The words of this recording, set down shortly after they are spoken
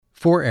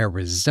For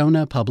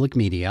Arizona Public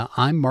Media,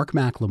 I'm Mark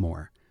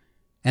McLemore,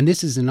 and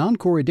this is an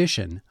encore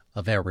edition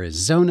of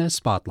Arizona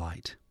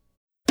Spotlight.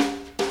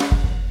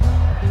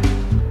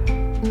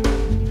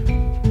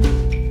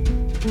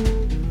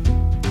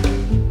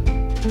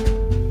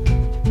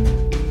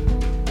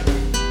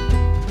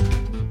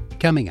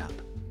 Coming up,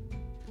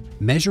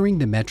 measuring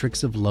the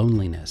metrics of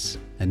loneliness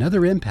and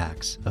other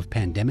impacts of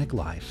pandemic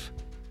life.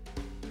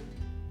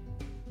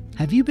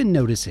 Have you been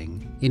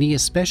noticing any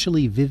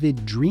especially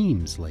vivid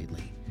dreams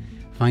lately?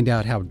 Find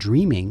out how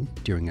dreaming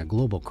during a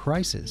global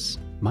crisis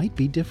might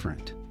be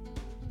different.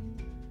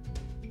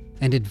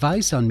 And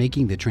advice on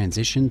making the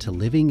transition to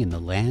living in the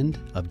land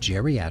of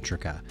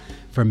geriatrica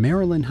from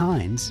Marilyn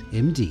Hines,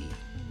 MD.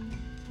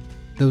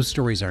 Those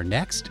stories are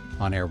next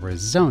on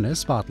Arizona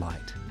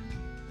Spotlight.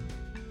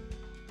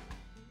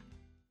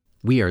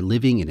 We are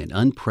living in an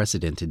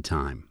unprecedented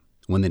time,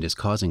 one that is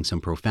causing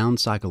some profound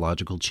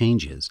psychological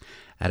changes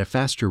at a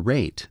faster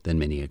rate than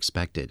many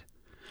expected.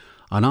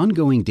 An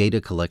ongoing data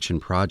collection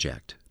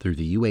project through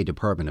the UA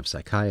Department of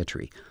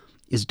Psychiatry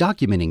is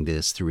documenting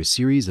this through a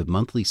series of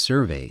monthly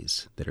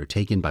surveys that are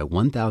taken by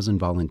 1,000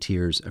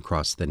 volunteers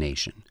across the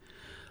nation.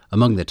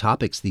 Among the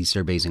topics these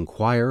surveys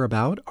inquire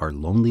about are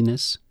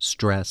loneliness,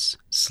 stress,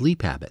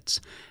 sleep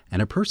habits,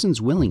 and a person's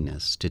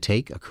willingness to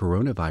take a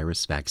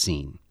coronavirus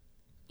vaccine.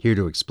 Here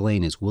to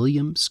explain is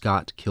William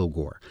Scott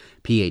Kilgore,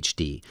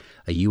 Ph.D.,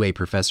 a UA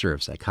professor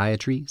of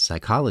psychiatry,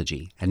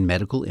 psychology, and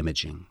medical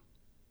imaging.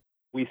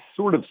 We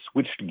sort of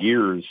switched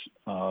gears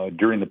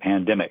during the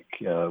pandemic.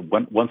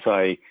 Once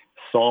I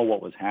saw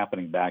what was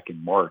happening back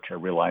in March, I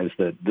realized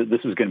that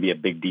this was going to be a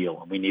big deal,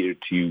 and we needed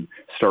to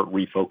start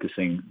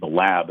refocusing the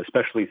lab,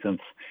 especially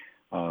since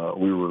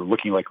we were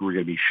looking like we were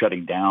going to be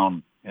shutting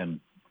down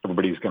and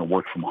everybody was going to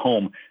work from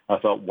home. I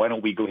thought, why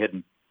don't we go ahead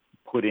and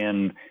put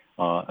in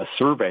a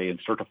survey and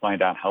start to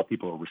find out how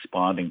people are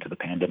responding to the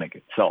pandemic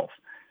itself.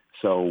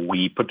 So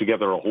we put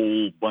together a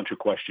whole bunch of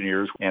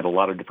questionnaires and a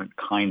lot of different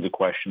kinds of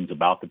questions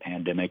about the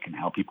pandemic and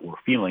how people were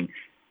feeling,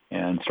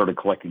 and started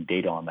collecting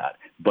data on that.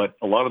 But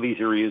a lot of these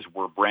areas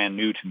were brand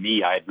new to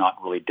me. I had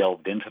not really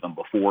delved into them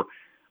before.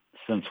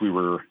 Since we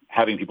were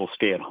having people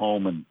stay at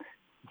home and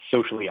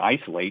socially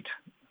isolate,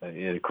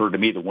 it occurred to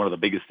me that one of the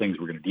biggest things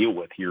we're going to deal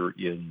with here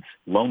is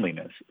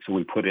loneliness. So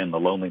we put in the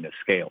loneliness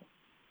scale.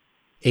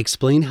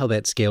 Explain how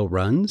that scale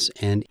runs,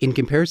 and in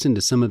comparison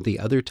to some of the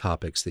other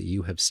topics that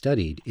you have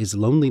studied, is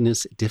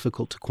loneliness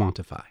difficult to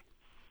quantify?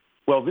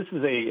 Well, this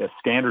is a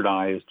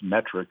standardized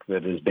metric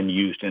that has been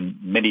used in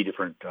many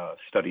different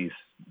studies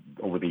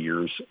over the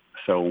years.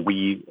 So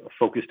we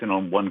focused in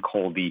on one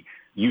called the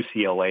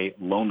UCLA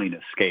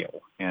Loneliness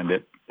Scale, and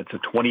it's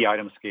a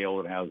 20-item scale.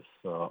 It has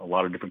a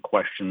lot of different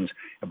questions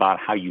about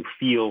how you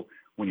feel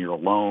when you're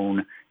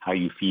alone, how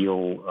you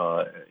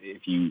feel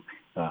if you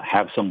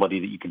have somebody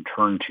that you can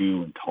turn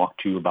to and talk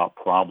to about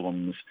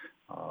problems.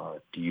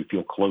 Do you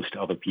feel close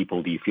to other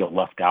people? Do you feel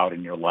left out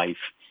in your life?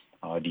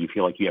 Do you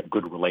feel like you have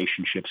good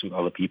relationships with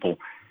other people?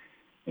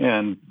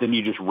 And then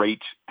you just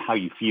rate how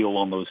you feel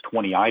on those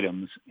 20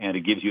 items, and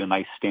it gives you a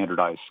nice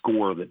standardized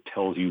score that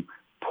tells you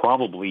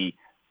probably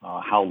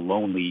how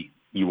lonely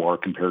you are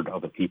compared to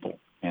other people.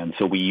 And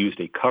so we used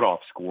a cutoff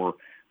score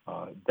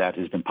that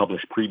has been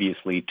published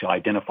previously to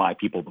identify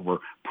people that were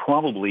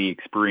probably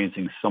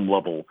experiencing some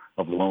level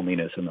of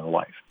loneliness in their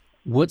life.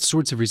 What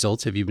sorts of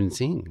results have you been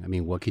seeing? I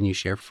mean, what can you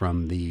share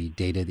from the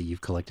data that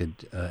you've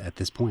collected at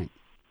this point?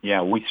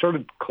 Yeah, we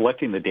started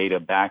collecting the data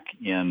back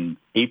in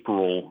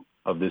April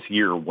of this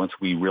year once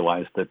we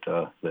realized that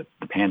the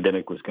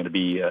pandemic was going to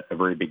be a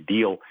very big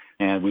deal.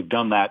 And we've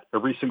done that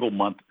every single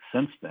month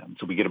since then.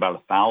 So we get about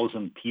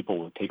 1,000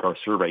 people that take our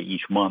survey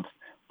each month.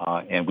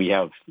 And we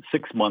have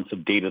 6 months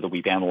of data that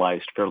we've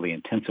analyzed fairly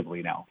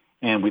intensively now.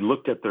 And we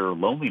looked at their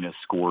loneliness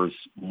scores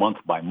month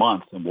by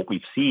month. And what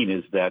we've seen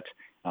is that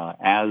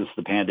as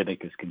the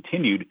pandemic has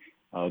continued,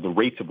 the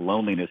rates of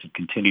loneliness have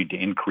continued to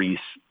increase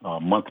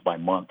month by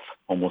month,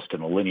 almost in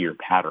a linear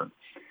pattern.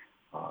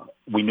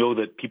 We know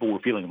that people were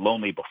feeling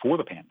lonely before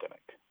the pandemic,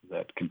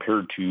 that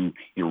compared to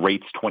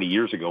rates 20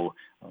 years ago,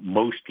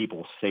 most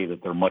people say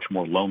that they're much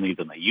more lonely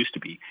than they used to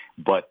be.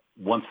 But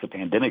once the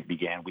pandemic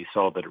began, we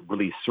saw that it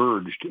really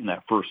surged in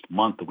that first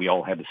month that we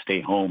all had to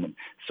stay home and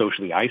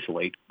socially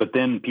isolate. But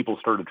then people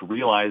started to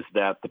realize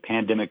that the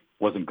pandemic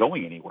wasn't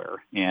going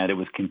anywhere, and it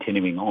was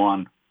continuing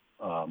on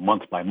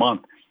month by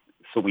month.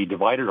 So we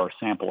divided our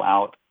sample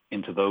out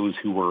into those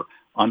who were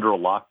under a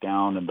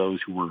lockdown and those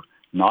who were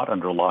not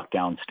under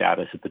lockdown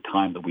status at the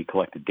time that we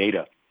collected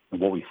data. And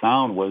what we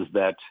found was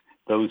that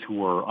those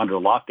who are under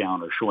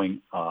lockdown are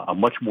showing a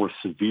much more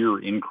severe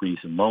increase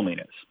in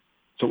loneliness.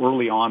 So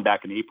early on,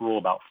 back in April,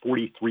 about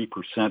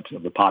 43%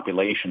 of the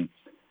population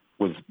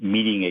was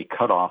meeting a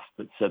cutoff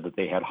that said that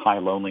they had high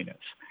loneliness.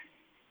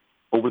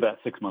 Over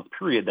that 6-month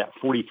period, that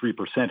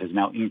 43% has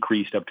now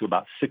increased up to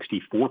about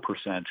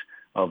 64%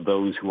 of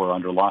those who are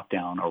under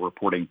lockdown are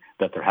reporting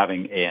that they're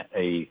having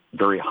a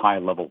very high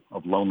level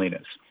of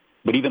loneliness.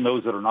 But even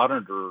those that are not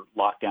under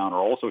lockdown are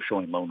also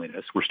showing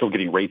loneliness. We're still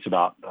getting rates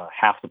about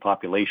half the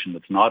population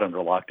that's not under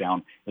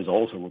lockdown is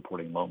also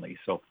reporting lonely.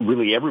 So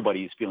really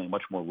everybody is feeling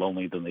much more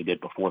lonely than they did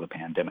before the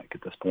pandemic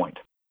at this point.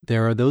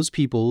 There are those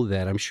people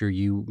that I'm sure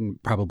you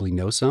probably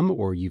know some,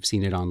 or you've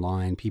seen it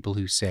online, people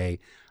who say,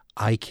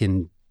 I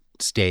can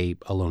stay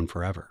alone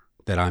forever,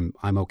 that I'm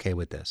okay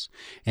with this.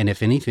 And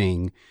if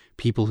anything,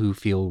 people who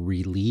feel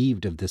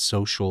relieved of the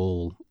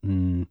social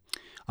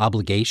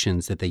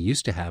obligations that they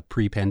used to have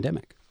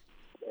pre-pandemic.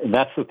 And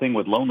that's the thing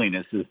with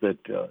loneliness is that,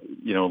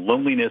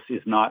 loneliness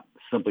is not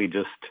simply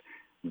just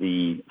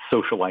the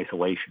social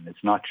isolation.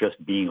 It's not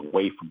just being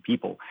away from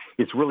people.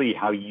 It's really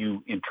how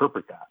you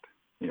interpret that.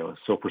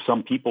 So for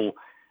some people,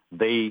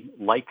 they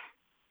like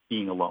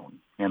being alone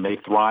and they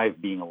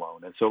thrive being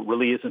alone. And so it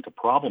really isn't a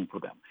problem for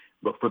them.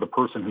 But for the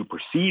person who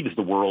perceives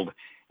the world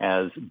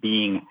as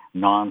being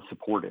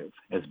non-supportive,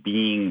 as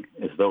being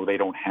as though they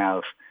don't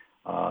have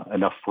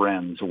enough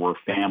friends or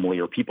family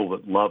or people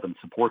that love and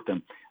support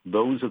them,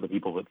 those are the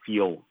people that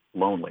feel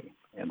lonely.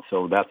 And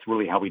so that's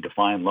really how we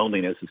define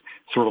loneliness, is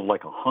sort of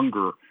like a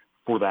hunger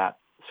for that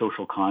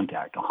social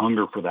contact, a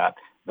hunger for that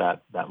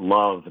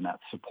love and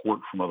that support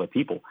from other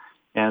people.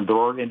 And there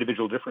are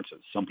individual differences.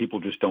 Some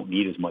people just don't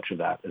need as much of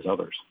that as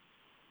others.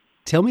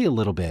 Tell me a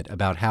little bit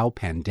about how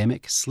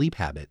pandemic sleep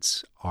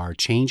habits are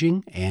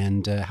changing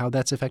and how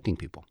that's affecting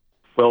people.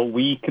 Well,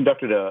 we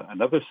conducted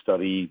another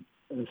study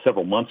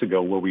several months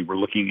ago where we were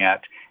looking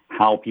at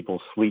how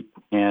people sleep.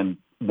 And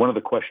one of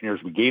the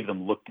questionnaires we gave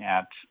them looked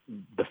at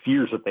the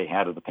fears that they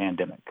had of the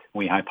pandemic.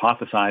 We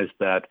hypothesized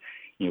that,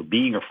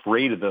 being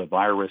afraid of the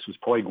virus was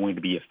probably going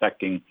to be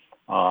affecting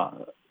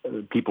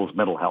people's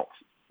mental health,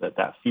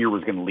 that fear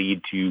was going to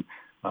lead to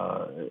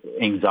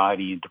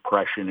anxiety and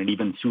depression and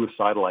even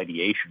suicidal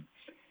ideation.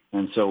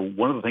 And so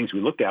one of the things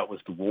we looked at was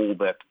the role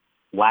that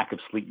lack of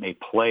sleep may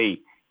play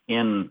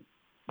in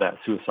that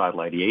suicidal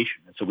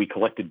ideation. And so we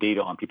collected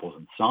data on people's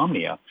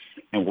insomnia.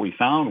 And what we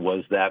found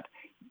was that,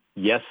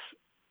 yes,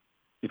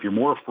 if you're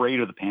more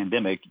afraid of the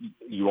pandemic,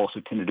 you also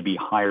tended to be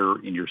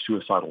higher in your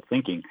suicidal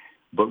thinking.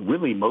 But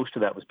really, most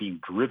of that was being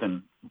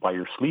driven by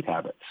your sleep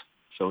habits.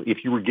 So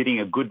if you were getting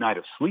a good night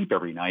of sleep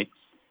every night,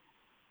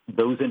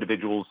 those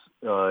individuals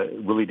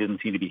really didn't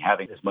seem to be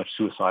having as much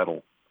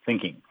suicidal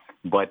thinking.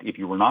 But if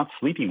you were not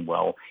sleeping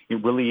well,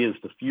 it really is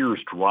the fears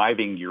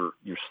driving your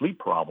sleep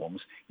problems,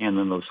 and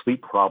then those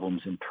sleep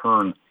problems in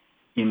turn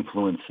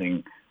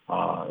influencing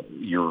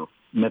your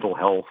mental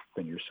health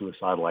and your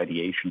suicidal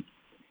ideation.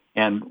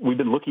 And we've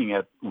been looking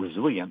at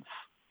resilience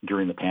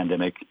during the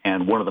pandemic,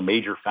 and one of the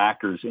major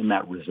factors in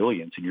that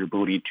resilience and your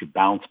ability to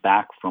bounce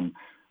back from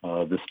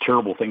this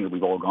terrible thing that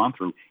we've all gone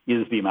through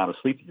is the amount of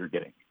sleep that you're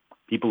getting.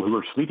 People who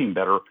are sleeping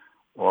better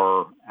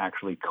are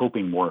actually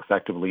coping more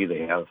effectively.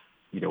 They have,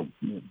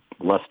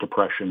 less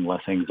depression,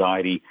 less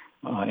anxiety,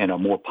 and a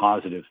more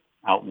positive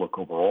outlook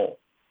overall.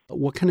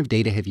 What kind of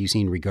data have you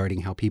seen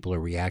regarding how people are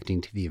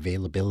reacting to the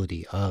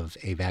availability of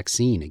a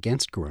vaccine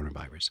against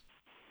coronavirus?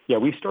 Yeah,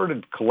 we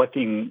started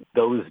collecting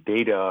those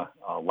data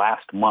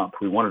last month.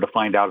 We wanted to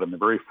find out in the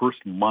very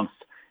first month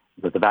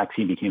that the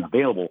vaccine became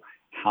available,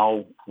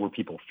 how were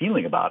people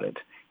feeling about it?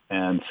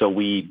 And so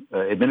we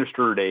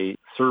administered a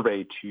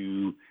survey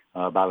to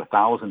about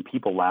 1,000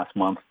 people last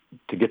month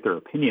to get their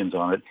opinions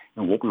on it.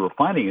 And what we were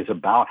finding is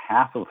about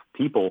half of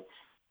people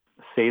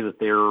say that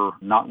they're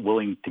not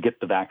willing to get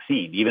the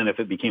vaccine, even if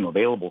it became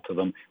available to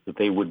them, that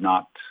they would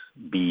not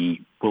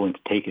be willing to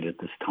take it at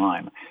this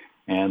time.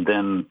 And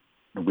then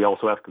we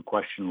also asked a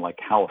question like,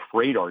 how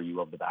afraid are you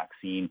of the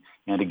vaccine?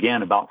 And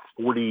again, about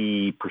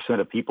 40%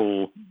 of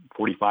people,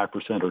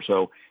 45% or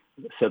so,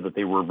 said that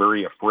they were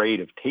very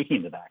afraid of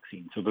taking the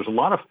vaccine. So there's a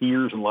lot of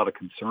fears and a lot of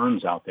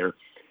concerns out there.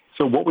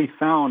 So what we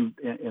found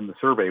in the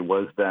survey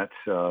was that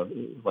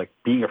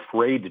being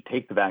afraid to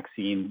take the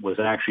vaccine was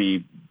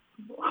actually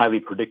highly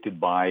predicted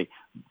by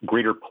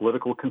greater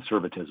political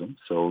conservatism.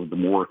 So the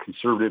more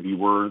conservative you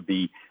were,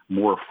 the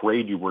more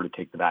afraid you were to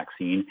take the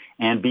vaccine,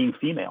 and being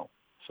female.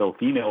 So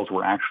females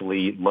were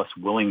actually less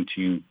willing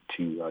to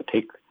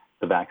take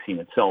the vaccine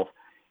itself,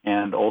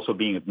 and also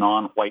being of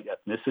non-white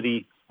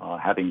ethnicity,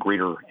 having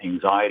greater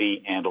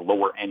anxiety and a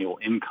lower annual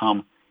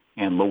income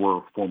and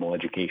lower formal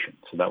education.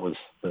 So that was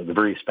the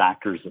various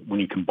factors that when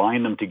you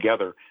combine them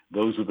together,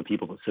 those are the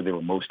people that said they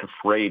were most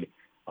afraid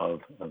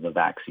of the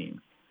vaccine.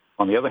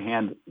 On the other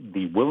hand,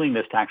 the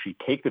willingness to actually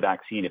take the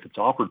vaccine if it's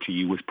offered to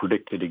you was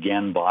predicted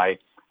again by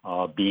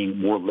being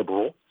more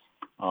liberal,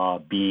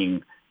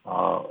 having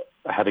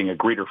a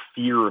greater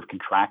fear of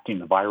contracting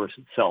the virus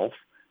itself,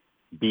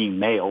 being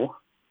male,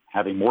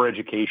 having more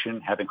education,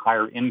 having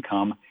higher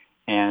income,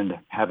 and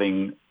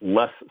having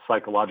less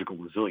psychological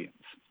resilience,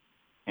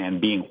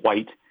 and being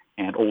white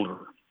and older.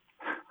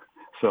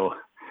 So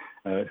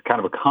it's kind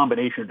of a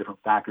combination of different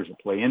factors that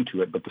play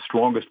into it, but the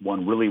strongest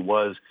one really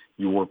was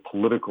your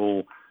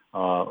political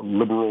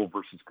liberal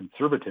versus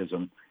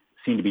conservatism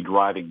seemed to be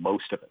driving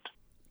most of it.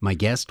 My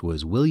guest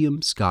was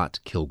William Scott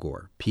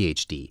Kilgore,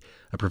 Ph.D.,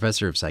 a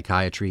professor of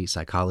psychiatry,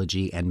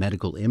 psychology, and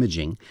medical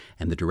imaging,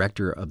 and the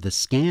director of the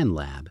SCAN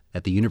Lab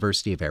at the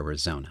University of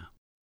Arizona.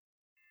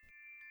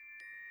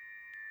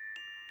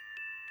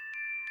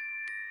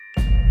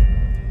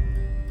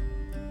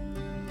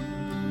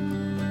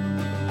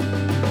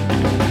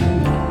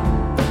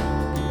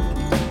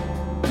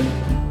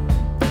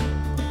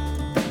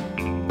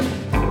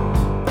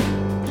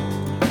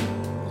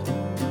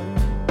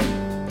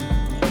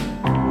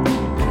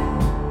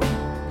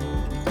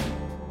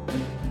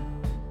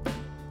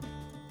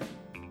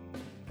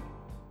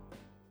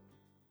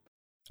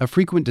 A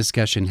frequent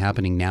discussion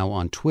happening now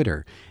on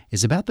Twitter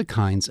is about the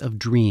kinds of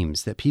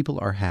dreams that people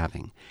are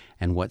having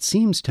and what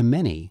seems to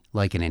many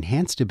like an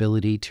enhanced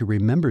ability to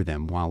remember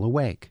them while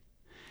awake.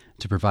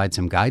 To provide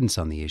some guidance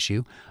on the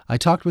issue, I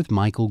talked with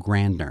Michael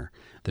Grandner,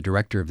 the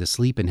director of the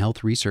Sleep and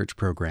Health Research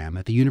Program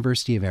at the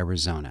University of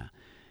Arizona.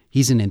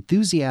 He's an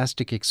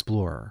enthusiastic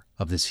explorer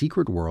of the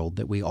secret world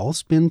that we all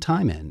spend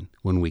time in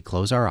when we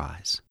close our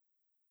eyes.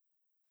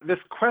 This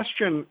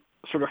question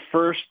sort of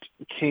first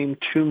came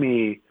to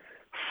me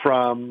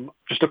from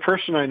just a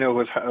person I know,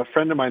 was a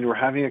friend of mine. We were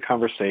having a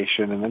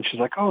conversation, and then she's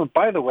like, "Oh, and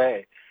by the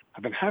way,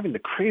 I've been having the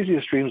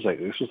craziest dreams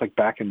lately." This was like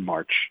back in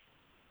March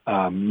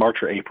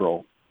or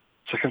April.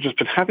 It's like, "I've just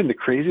been having the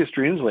craziest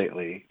dreams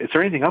lately. Is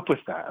there anything up with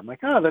that?" I'm like,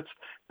 "Oh,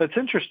 that's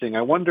interesting.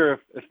 I wonder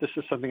if this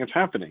is something that's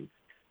happening."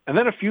 And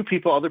then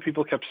other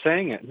people kept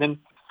saying it. And then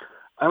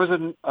I was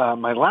in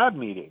my lab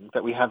meeting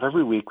that we have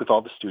every week with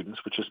all the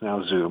students, which is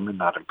now Zoom and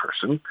not in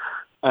person.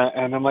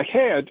 And I'm like,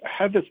 "Hey,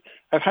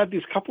 I've had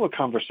these couple of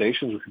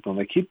conversations with people, and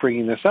they keep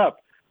bringing this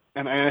up,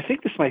 and I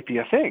think this might be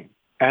a thing."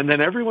 And then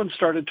everyone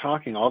started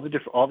talking, all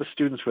the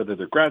students, whether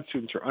they're grad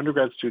students or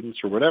undergrad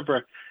students or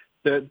whatever.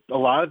 A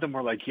lot of them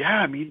were like,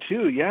 "Yeah, me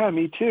too. Yeah,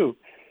 me too."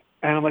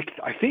 And I'm like,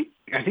 I think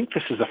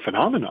this is a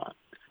phenomenon.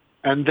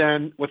 And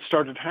then what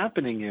started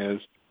happening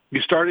is you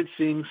started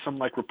seeing some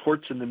like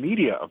reports in the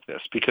media of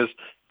this, because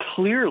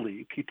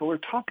clearly people are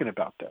talking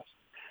about this.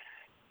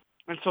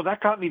 And so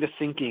that got me to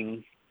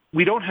thinking,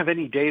 we don't have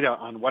any data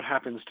on what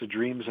happens to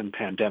dreams in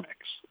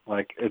pandemics.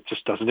 Like, it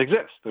just doesn't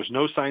exist. There's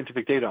no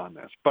scientific data on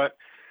this. But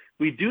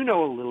we do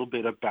know a little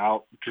bit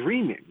about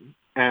dreaming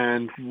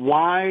and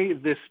why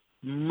this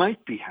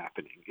might be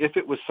happening if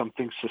it was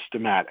something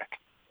systematic.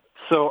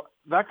 So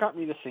that got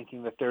me to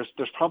thinking that there's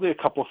probably a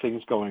couple of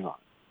things going on.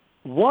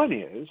 One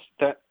is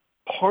that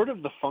part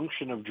of the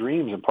function of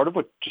dreams, and part of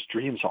what just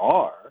dreams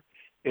are,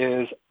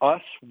 is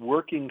us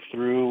working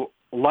through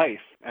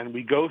life, and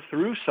we go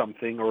through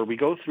something, or we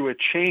go through a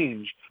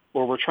change,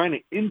 or we're trying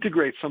to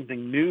integrate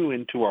something new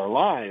into our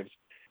lives.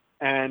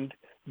 And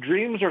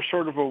dreams are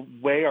sort of a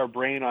way our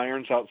brain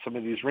irons out some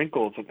of these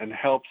wrinkles and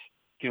helps,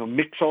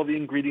 mix all the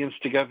ingredients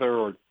together,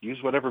 or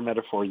use whatever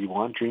metaphor you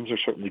want. Dreams are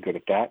certainly good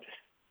at that,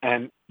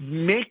 and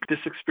make this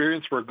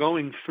experience we're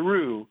going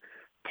through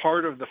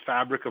part of the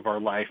fabric of our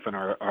life and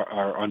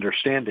our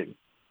understanding.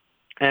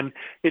 And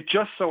it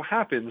just so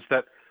happens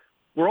that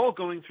we're all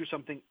going through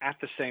something at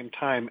the same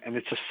time, and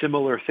it's a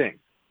similar thing.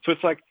 So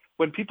it's like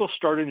when people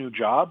start a new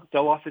job,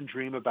 they'll often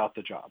dream about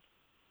the job.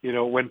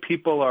 When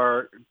people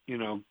are,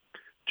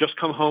 just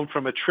come home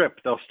from a trip,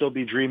 they'll still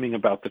be dreaming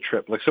about the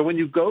trip. Like, so when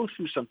you go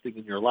through something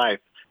in your life,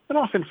 it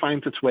often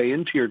finds its way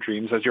into your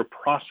dreams as you're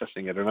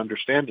processing it and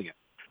understanding it.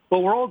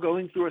 Well, we're all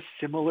going through a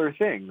similar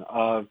thing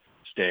of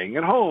staying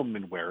at home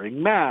and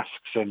wearing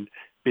masks and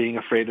being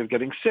afraid of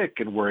getting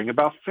sick and worrying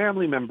about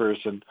family members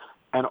and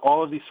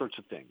all of these sorts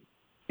of things.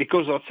 It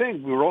goes without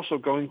saying, we were also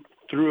going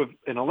through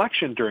an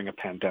election during a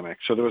pandemic.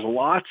 So there was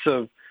lots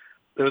of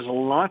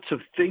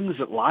things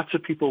that lots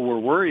of people were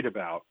worried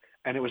about,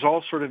 and it was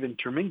all sort of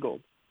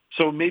intermingled.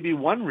 So maybe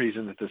one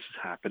reason that this is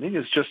happening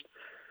is just,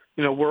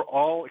 we're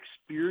all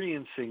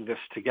experiencing this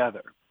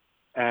together.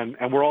 And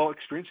we're all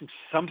experiencing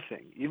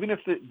something, even if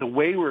the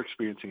way we're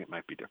experiencing it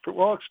might be different.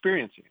 We're all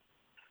experiencing it.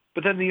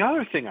 But then the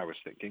other thing I was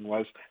thinking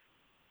was,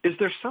 is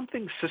there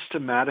something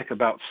systematic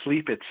about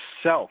sleep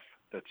itself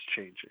that's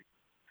changing?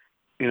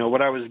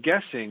 What I was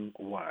guessing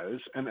was,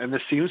 and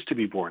this seems to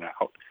be borne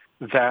out,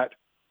 that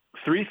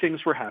three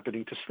things were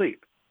happening to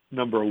sleep.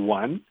 Number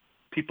one,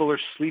 people are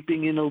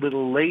sleeping in a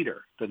little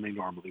later than they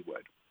normally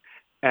would.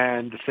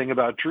 And the thing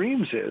about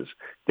dreams is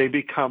they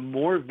become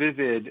more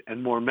vivid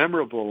and more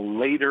memorable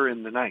later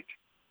in the night.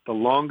 The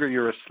longer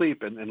you're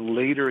asleep and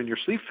later in your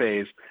sleep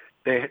phase,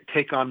 they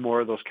take on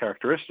more of those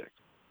characteristics.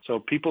 So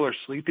people are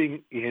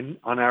sleeping in,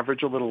 on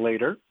average, a little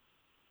later.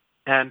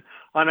 And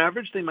on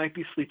average, they might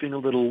be sleeping a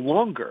little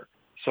longer.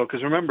 So,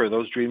 because remember,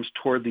 those dreams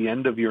toward the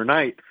end of your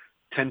night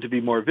tend to be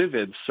more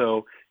vivid.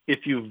 So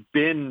if you've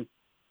been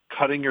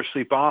cutting your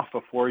sleep off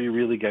before you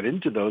really get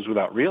into those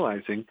without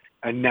realizing,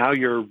 and now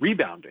you're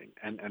rebounding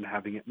and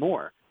having it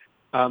more.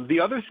 The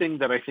other thing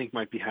that I think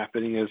might be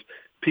happening is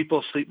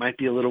people's sleep might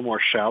be a little more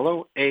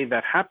shallow.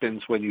 That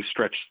happens when you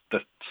stretch the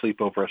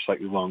sleep over a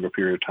slightly longer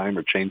period of time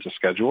or change the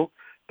schedule.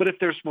 But if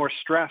there's more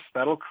stress,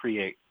 that'll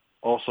create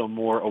also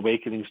more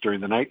awakenings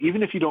during the night.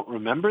 Even if you don't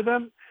remember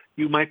them,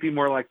 you might be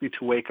more likely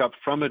to wake up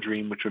from a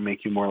dream, which would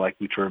make you more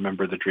likely to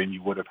remember the dream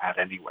you would have had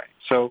anyway.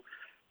 So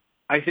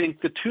I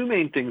think the two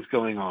main things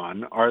going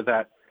on are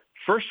that,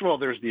 first of all,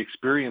 there's the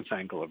experience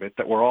angle of it,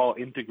 that we're all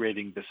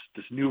integrating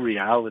this new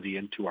reality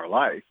into our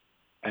life,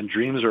 and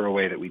dreams are a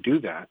way that we do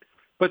that.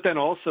 But then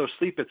also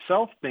sleep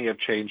itself may have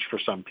changed for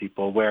some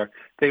people, where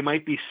they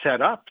might be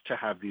set up to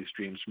have these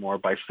dreams more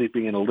by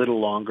sleeping in a little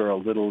longer, a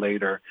little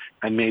later,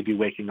 and maybe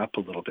waking up a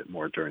little bit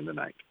more during the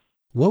night.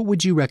 What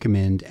would you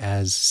recommend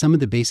as some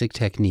of the basic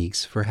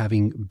techniques for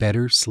having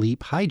better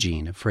sleep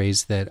hygiene, a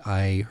phrase that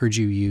I heard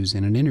you use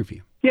in an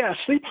interview? Yeah,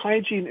 sleep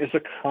hygiene is a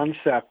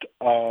concept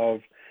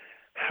of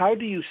how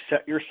do you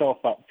set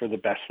yourself up for the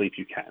best sleep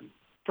you can.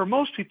 For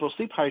most people,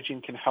 sleep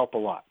hygiene can help a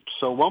lot.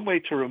 So one way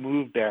to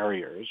remove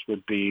barriers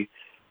would be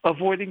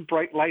avoiding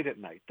bright light at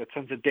night. That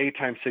sends a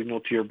daytime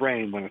signal to your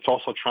brain when it's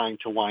also trying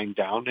to wind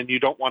down, and you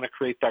don't want to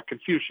create that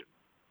confusion,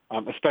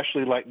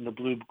 especially light in the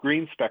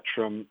blue-green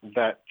spectrum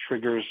that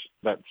triggers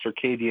that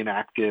circadian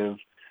active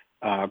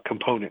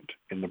component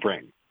in the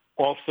brain.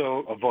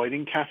 Also,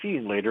 avoiding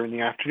caffeine later in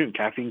the afternoon.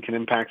 Caffeine can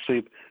impact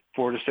sleep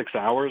 4 to 6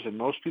 hours in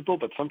most people,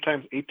 but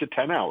sometimes 8 to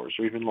 10 hours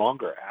or even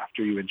longer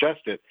after you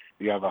ingest it.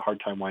 You have a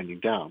hard time winding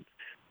down.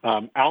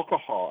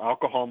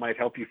 Alcohol might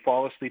help you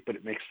fall asleep, but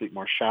it makes sleep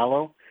more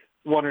shallow.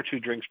 1 or 2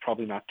 drinks,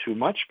 probably not too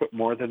much, but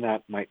more than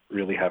that might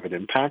really have an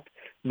impact.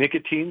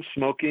 Nicotine,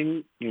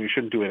 smoking, you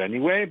shouldn't do it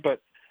anyway,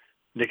 but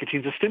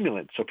nicotine's a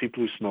stimulant, so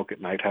people who smoke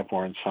at night have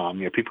more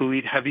insomnia. People who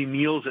eat heavy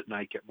meals at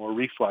night get more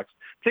reflux.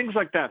 Things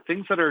like that,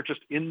 things that are just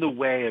in the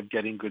way of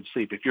getting good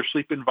sleep. If your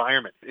sleep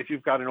environment, if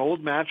you've got an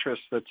old mattress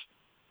that's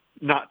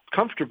not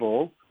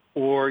comfortable,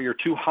 or you're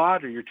too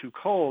hot or you're too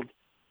cold,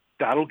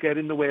 that'll get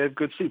in the way of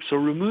good sleep. So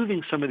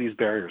removing some of these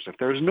barriers. If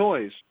there's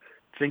noise,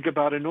 think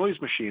about a noise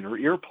machine or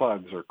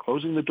earplugs or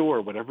closing the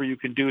door, whatever you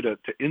can do to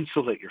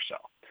insulate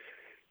yourself.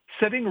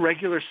 Setting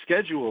regular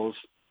schedules.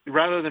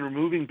 Rather than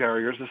removing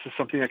barriers, this is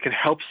something that can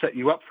help set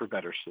you up for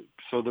better sleep.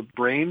 So the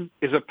brain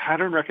is a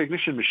pattern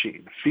recognition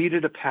machine. Feed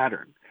it a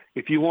pattern.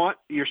 If you want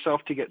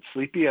yourself to get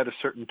sleepy at a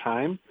certain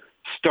time,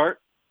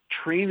 start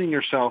training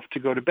yourself to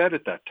go to bed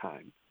at that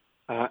time.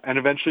 And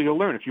eventually you'll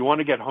learn. If you want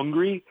to get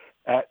hungry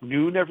at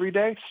noon every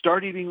day,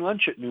 start eating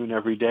lunch at noon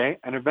every day,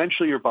 and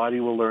eventually your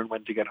body will learn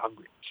when to get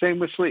hungry. Same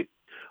with sleep.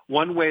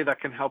 One way that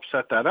can help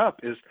set that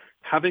up is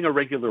having a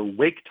regular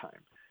wake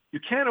time. You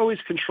can't always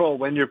control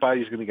when your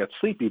body's going to get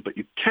sleepy, but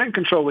you can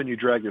control when you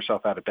drag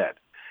yourself out of bed.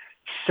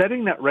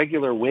 Setting that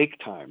regular wake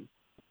time,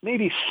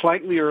 maybe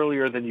slightly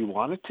earlier than you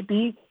want it to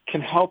be, can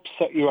help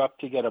set you up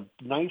to get a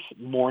nice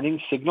morning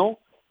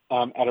signal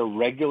at a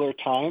regular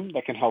time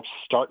that can help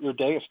start your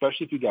day,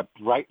 especially if you get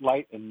bright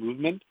light and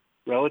movement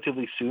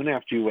relatively soon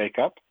after you wake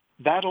up.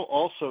 That'll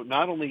also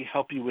not only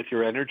help you with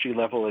your energy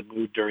level and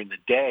mood during the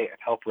day and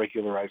help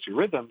regularize your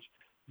rhythms,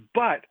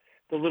 but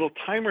the little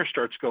timer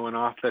starts going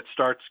off that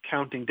starts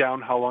counting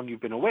down how long you've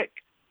been awake.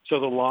 So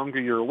the longer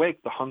you're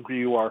awake, the hungrier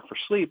you are for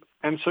sleep.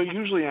 And so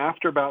usually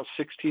after about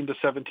 16 to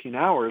 17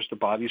 hours, the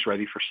body's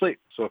ready for sleep.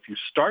 So if you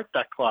start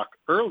that clock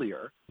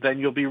earlier, then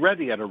you'll be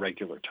ready at a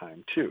regular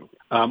time too.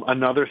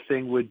 Another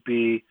thing would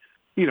be,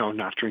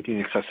 not drinking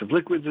excessive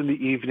liquids in the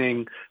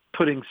evening,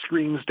 putting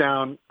screens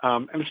down.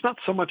 And it's not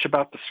so much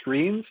about the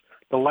screens.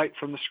 The light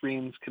from the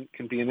screens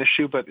can be an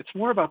issue, but it's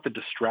more about the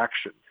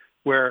distraction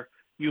where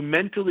you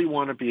mentally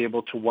want to be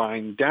able to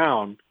wind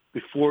down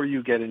before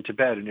you get into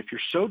bed. And if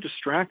you're so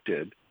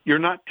distracted, you're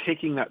not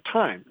taking that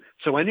time.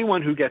 So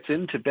anyone who gets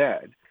into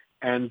bed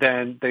and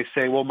then they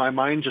say, well, my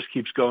mind just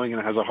keeps going and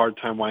it has a hard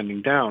time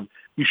winding down,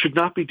 you should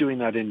not be doing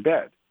that in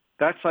bed.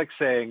 That's like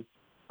saying,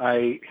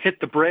 I hit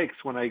the brakes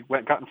when I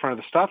got in front of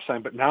the stop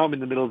sign, but now I'm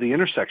in the middle of the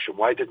intersection.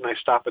 Why didn't I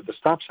stop at the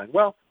stop sign?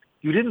 Well,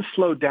 you didn't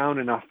slow down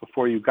enough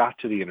before you got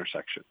to the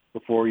intersection,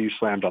 before you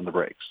slammed on the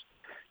brakes.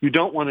 You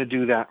don't want to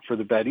do that for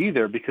the bed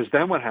either, because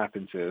then what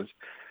happens is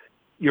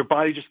your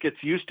body just gets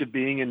used to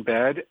being in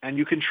bed, and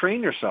you can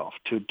train yourself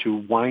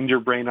to wind your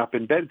brain up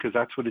in bed because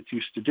that's what it's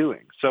used to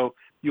doing. So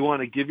you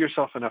want to give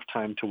yourself enough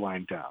time to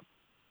wind down.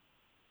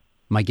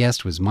 My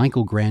guest was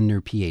Michael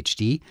Grandner,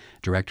 Ph.D.,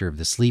 Director of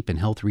the Sleep and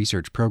Health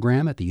Research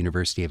Program at the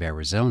University of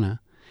Arizona.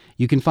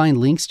 You can find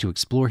links to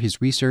explore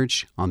his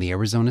research on the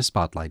Arizona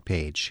Spotlight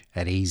page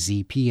at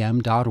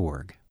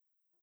azpm.org.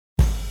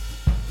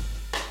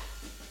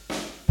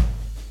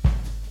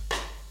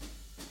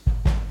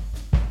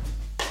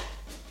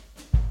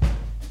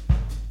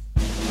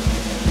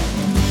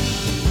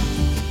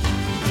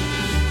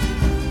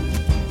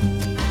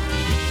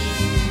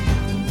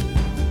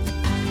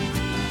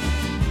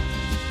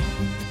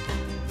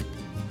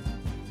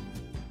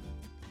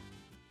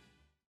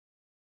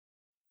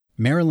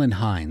 Marilyn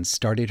Hines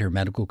started her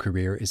medical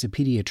career as a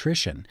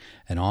pediatrician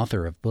and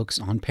author of books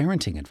on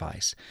parenting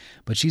advice,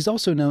 but she's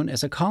also known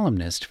as a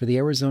columnist for the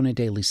Arizona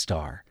Daily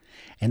Star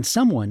and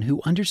someone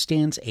who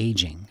understands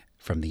aging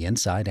from the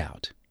inside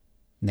out.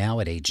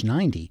 Now at age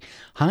 90,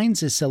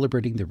 Hines is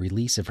celebrating the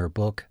release of her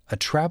book, A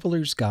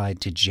Traveler's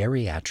Guide to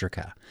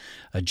Geriatrica,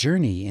 a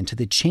journey into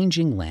the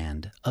changing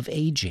land of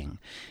aging.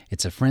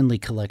 It's a friendly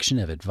collection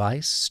of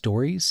advice,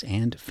 stories,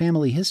 and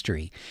family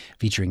history,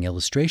 featuring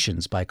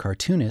illustrations by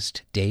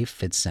cartoonist Dave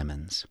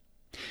Fitzsimmons.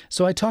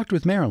 So I talked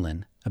with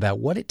Marilyn about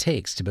what it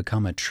takes to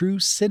become a true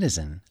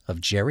citizen of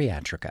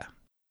geriatrica.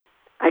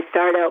 I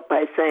start out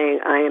by saying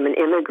I am an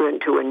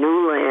immigrant to a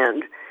new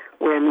land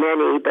where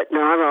many, but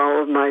not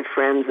all, of my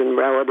friends and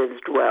relatives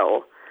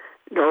dwell.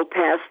 No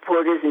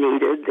passport is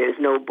needed. There's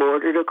no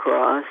border to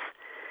cross.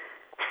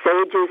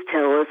 Sages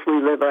tell us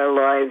we live our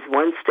lives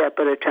one step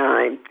at a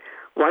time.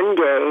 One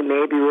day,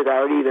 maybe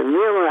without even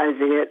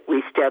realizing it,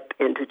 we step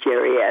into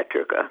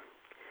geriatrica.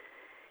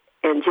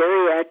 And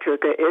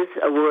geriatrica is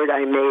a word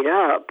I made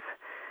up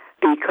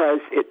because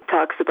it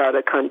talks about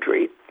a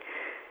country.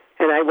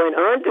 And I went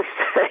on to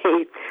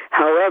say,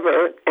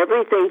 however,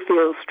 everything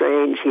feels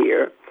strange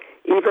here.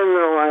 Even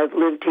though I've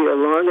lived here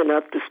long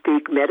enough to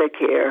speak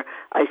Medicare,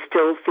 I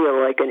still feel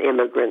like an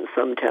immigrant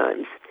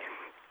sometimes.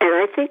 And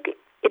I think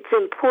it's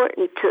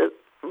important to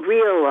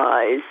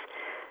realize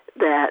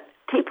that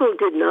people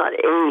did not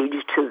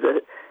age to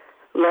the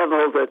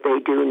level that they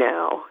do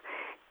now,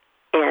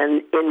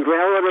 and in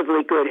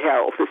relatively good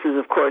health. This is,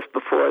 of course,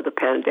 before the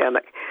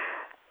pandemic.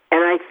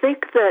 And I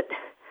think that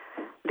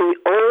the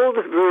old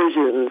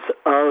versions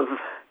of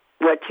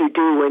what you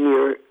do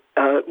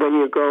when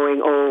you're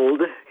growing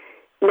old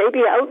may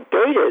be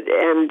outdated,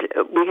 and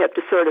we have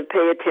to sort of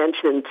pay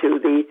attention to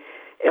the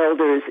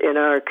elders in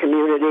our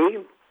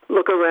community,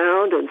 look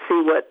around and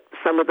see what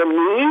some of them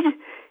need.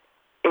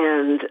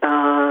 And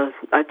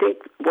I think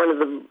one of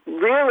the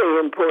really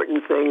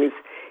important things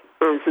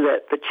is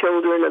that the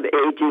children of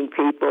aging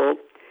people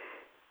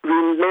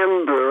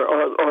remember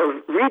or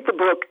read the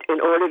book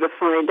in order to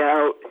find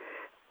out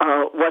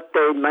what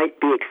they might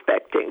be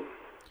expecting.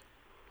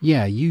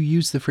 Yeah, you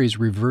use the phrase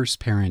reverse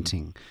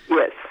parenting.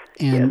 Yes.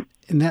 And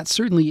that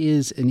certainly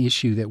is an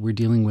issue that we're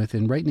dealing with.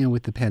 And right now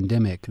with the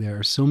pandemic, there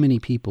are so many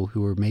people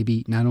who are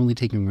maybe not only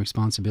taking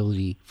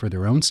responsibility for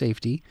their own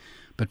safety,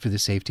 but for the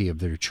safety of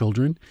their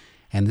children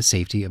and the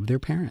safety of their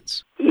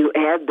parents. You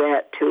add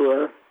that to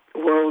a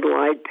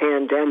worldwide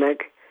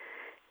pandemic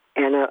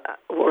and a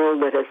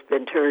world that has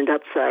been turned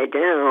upside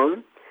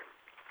down,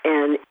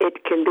 and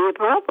it can be a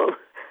problem.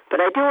 But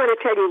I do want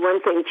to tell you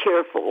one thing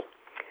cheerful.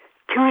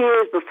 2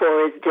 years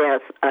before his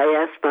death, I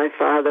asked my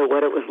father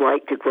what it was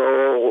like to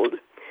grow old,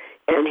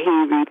 and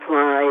he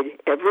replied,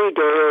 "Every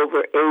day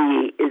over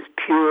 80 is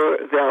pure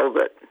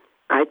velvet.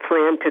 I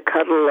plan to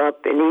cuddle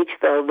up in each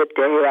velvet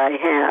day I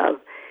have,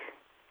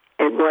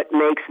 and what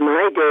makes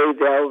my day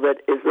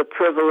velvet is the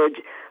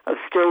privilege of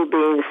still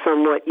being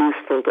somewhat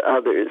useful to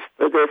others.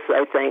 For this,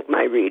 I thank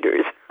my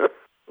readers."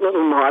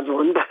 Little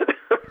maudlin, but...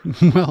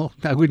 Well,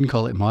 I wouldn't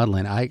call it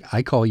maudlin.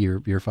 I call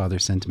your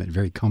father's sentiment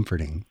very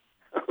comforting.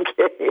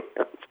 Okay.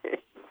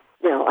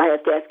 Now, I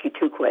have to ask you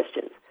two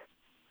questions.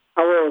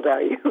 How old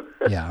are you?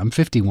 Yeah, I'm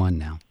 51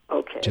 now.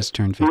 Okay. Just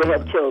turned 51. You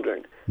have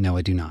children? No,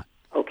 I do not.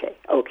 Okay.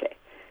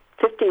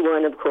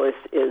 51, of course,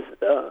 is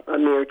a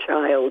mere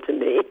child to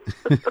me.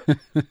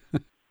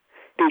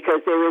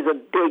 Because there is a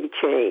big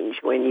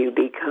change when you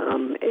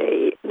become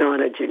a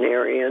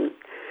nonagenarian.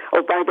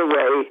 Oh, by the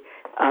way,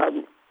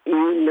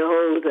 you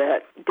know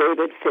that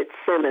David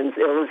Fitzsimmons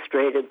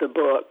illustrated the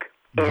book.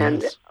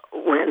 And Yes.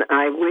 when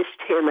I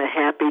wished him a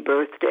happy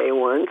birthday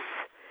once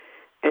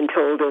and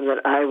told him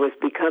that I was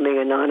becoming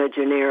a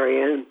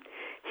nonagenarian,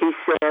 he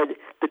said,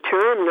 "The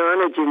term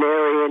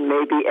nonagenarian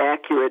may be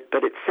accurate,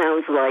 but it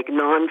sounds like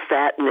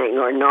non-fattening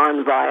or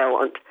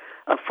non-violent,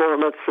 a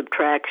form of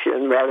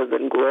subtraction rather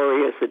than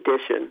glorious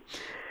addition."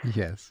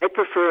 Yes. I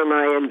prefer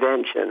my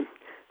invention,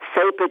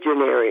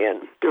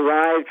 sapiagenarian,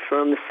 derived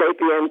from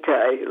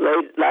sapienti,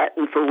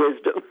 Latin for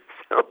wisdom.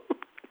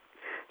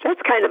 So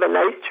that's kind of a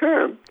nice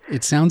term.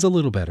 It sounds a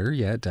little better.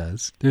 Yeah, it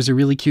does. There's a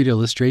really cute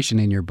illustration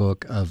in your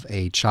book of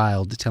a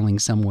child telling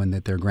someone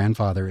that their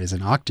grandfather is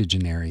an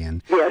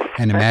octogenarian. Yes.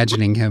 And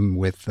imagining him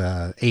with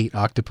 8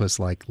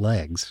 octopus-like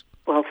legs.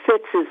 Well,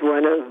 Fitz is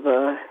one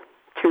of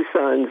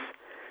Tucson's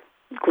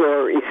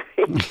glories.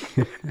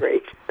 He's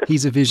great.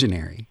 He's a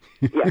visionary.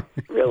 Yeah,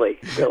 really.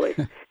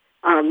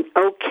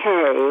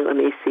 Okay, let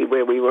me see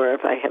where we were,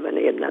 if I have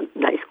any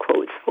nice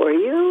quotes for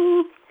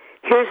you.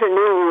 Here's a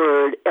new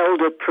word,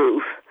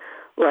 elder-proof.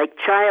 Like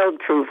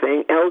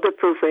child-proofing,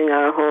 elder-proofing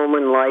our home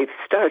and life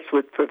starts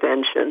with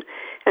prevention.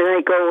 And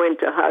I go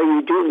into how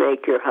you do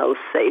make your house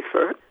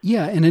safer.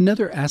 Yeah, and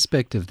another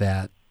aspect of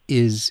that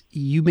is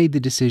you made the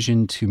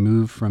decision to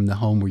move from the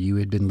home where you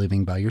had been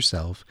living by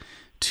yourself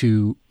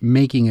to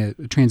making a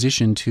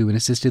transition to an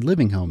assisted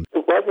living home.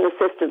 It wasn't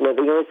assisted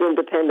living, it was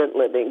independent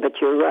living, but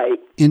you're right.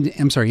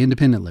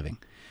 Independent living.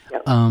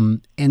 Yep.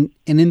 And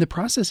in the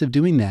process of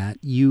doing that,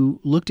 you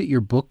looked at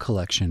your book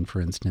collection, for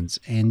instance,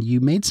 and you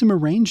made some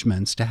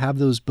arrangements to have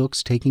those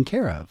books taken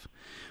care of.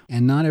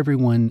 And not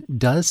everyone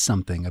does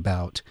something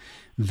about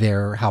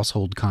their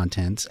household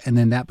contents, and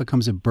then that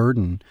becomes a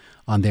burden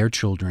on their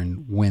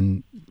children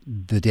when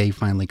the day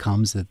finally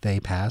comes that they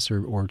pass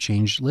or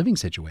change living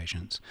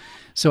situations.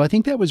 So I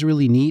think that was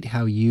really neat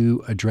how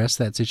you addressed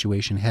that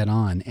situation head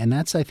on. And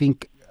that's, I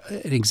think,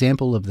 an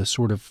example of the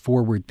sort of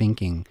forward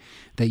thinking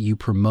that you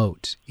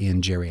promote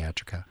in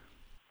Geriatrica.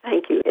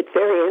 Thank you. It's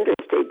very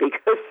interesting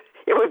because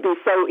it would be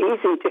so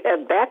easy to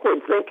have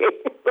backwards thinking.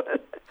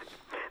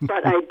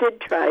 But I did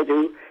try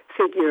to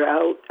figure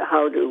out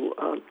how to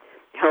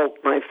help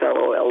my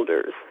fellow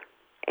elders.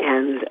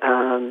 And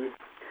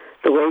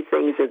the way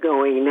things are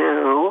going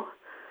now,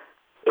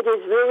 it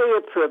is really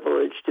a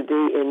privilege to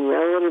be in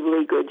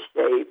relatively good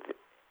shape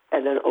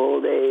at an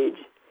old age.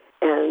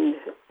 And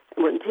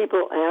when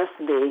people ask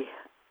me,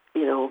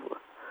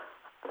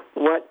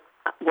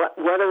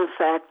 what are the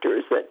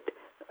factors that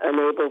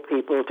enable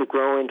people to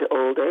grow into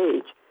old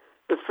age,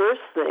 the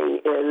first thing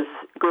is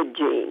good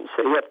genes.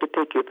 So you have to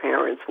pick your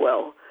parents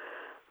well.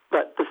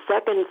 But the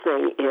second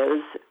thing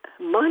is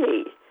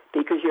money.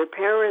 because your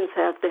parents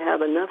have to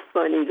have enough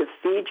money to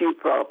feed you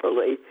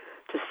properly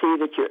to see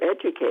that you're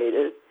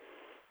educated.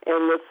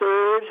 And the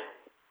third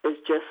is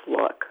just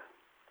luck,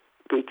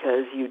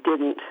 because you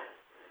didn't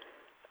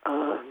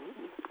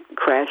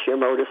crash your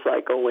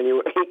motorcycle when you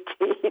were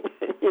 18,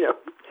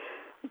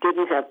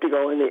 didn't have to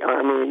go in the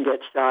Army and get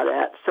shot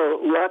at. So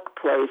luck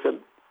plays a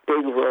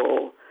big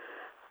role.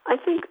 I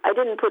think, I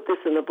didn't put this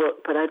in the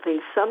book, but I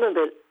think some of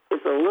it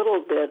is a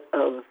little bit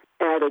of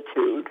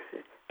attitude,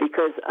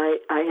 because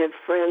I have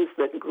friends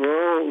that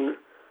groan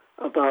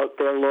about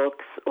their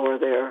looks or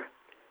their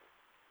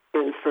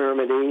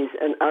infirmities,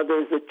 and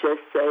others that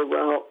just say,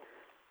 well,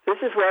 this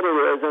is what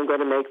it is, I'm going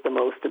to make the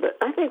most of it.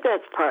 I think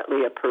that's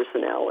partly a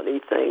personality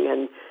thing,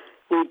 and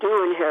we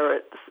do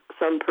inherit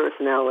some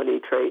personality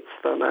traits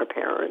from our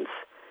parents.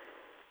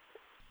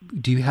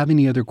 Do you have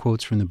any other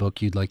quotes from the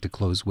book you'd like to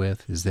close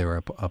with? Is there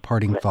a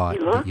parting thought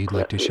that you'd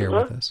like to share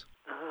with us?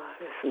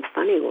 There's some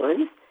funny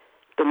ones.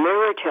 The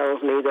mirror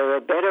tells me there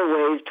are better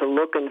ways to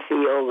look and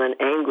feel than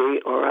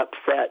angry or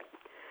upset.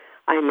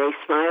 I may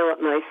smile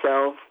at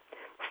myself,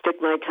 stick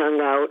my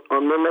tongue out,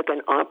 or mimic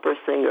an opera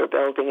singer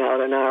belting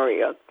out an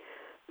aria.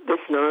 This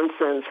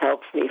nonsense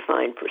helps me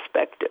find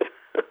perspective.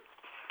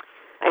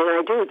 And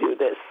I do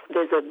this.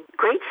 There's a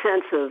great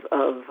sense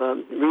of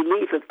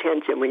relief of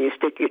tension when you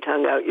stick your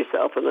tongue out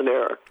yourself in the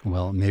mirror.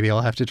 Well, maybe I'll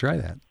have to try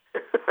that.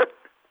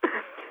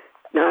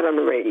 Not on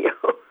the radio.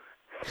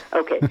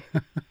 Okay.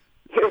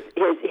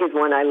 Here's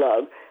one I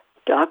love.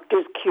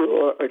 Doctors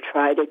cure or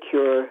try to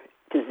cure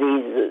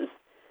diseases.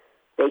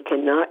 They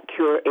cannot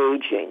cure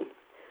aging.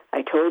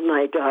 I told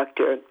my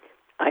doctor,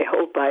 I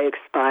hope I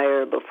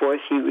expire before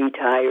she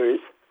retires.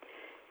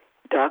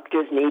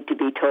 Doctors need to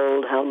be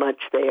told how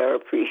much they are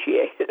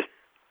appreciated.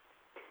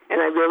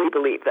 And I really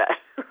believe that.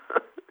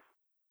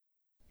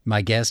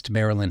 My guest,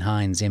 Marilyn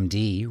Hines,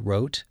 M.D.,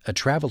 wrote A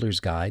Traveler's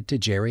Guide to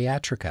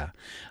Geriatrica,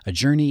 a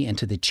journey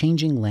into the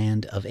changing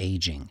land of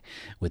aging,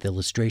 with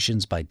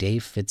illustrations by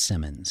Dave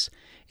Fitzsimmons.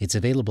 It's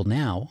available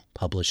now,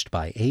 published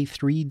by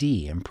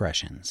A3D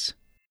Impressions.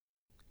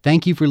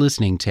 Thank you for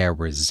listening to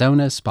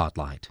Arizona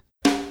Spotlight.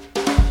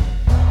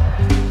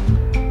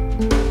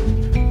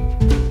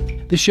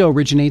 The show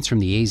originates from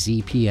the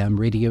AZPM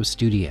radio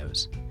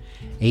studios.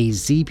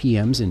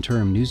 AZPM's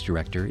interim news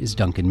director is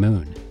Duncan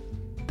Moon.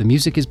 The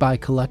music is by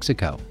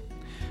Calexico.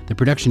 The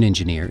production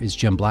engineer is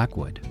Jim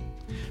Blackwood.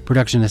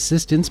 Production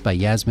assistance by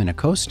Yasmin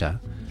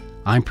Acosta.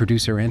 I'm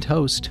producer and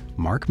host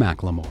Mark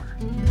McLemore.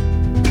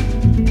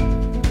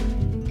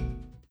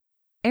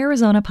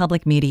 Arizona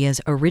Public Media's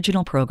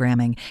original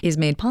programming is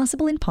made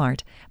possible in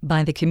part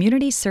by the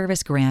Community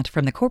Service Grant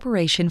from the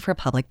Corporation for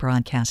Public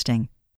Broadcasting.